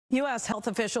U.S. health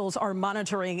officials are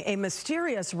monitoring a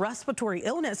mysterious respiratory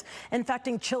illness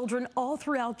infecting children all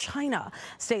throughout China.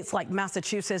 States like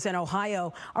Massachusetts and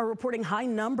Ohio are reporting high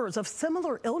numbers of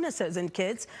similar illnesses in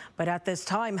kids. But at this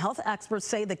time, health experts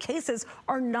say the cases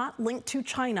are not linked to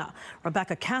China.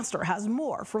 Rebecca Castor has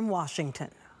more from Washington.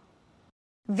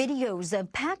 Videos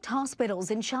of packed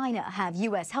hospitals in China have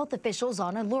U.S. health officials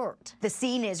on alert. The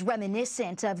scene is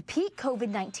reminiscent of peak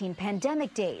COVID-19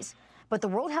 pandemic days. But the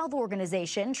World Health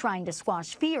Organization, trying to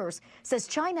squash fears, says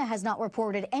China has not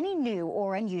reported any new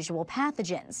or unusual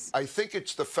pathogens. I think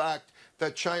it's the fact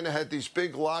that China had these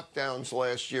big lockdowns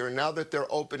last year, and now that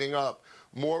they're opening up,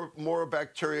 more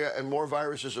bacteria and more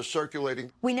viruses are circulating.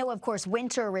 We know, of course,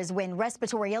 winter is when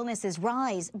respiratory illnesses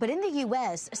rise, but in the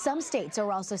U.S., some states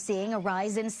are also seeing a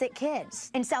rise in sick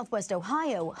kids. In Southwest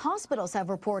Ohio, hospitals have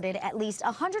reported at least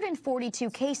 142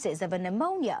 cases of a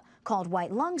pneumonia called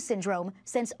white lung syndrome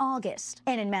since August.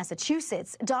 And in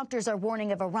Massachusetts, doctors are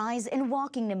warning of a rise in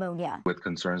walking pneumonia. With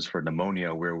concerns for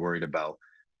pneumonia, we're worried about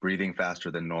breathing faster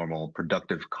than normal,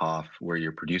 productive cough, where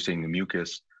you're producing the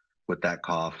mucus with that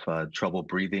cough, trouble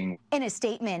breathing. In a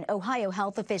statement, Ohio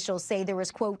health officials say there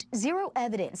is, quote, zero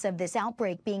evidence of this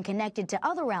outbreak being connected to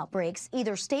other outbreaks,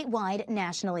 either statewide,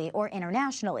 nationally, or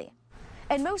internationally.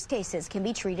 And most cases can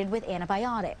be treated with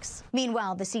antibiotics.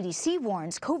 Meanwhile, the CDC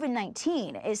warns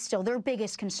COVID-19 is still their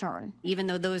biggest concern. Even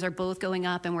though those are both going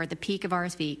up and we're at the peak of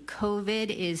RSV, COVID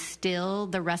is still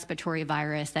the respiratory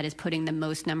virus that is putting the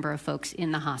most number of folks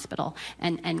in the hospital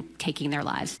and taking their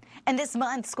lives. And this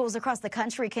month, schools across the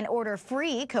country can order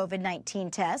free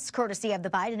COVID-19 tests, courtesy of the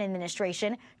Biden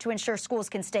administration, to ensure schools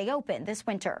can stay open this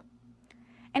winter.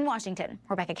 In Washington,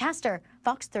 Rebecca Castor,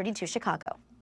 Fox 32 Chicago.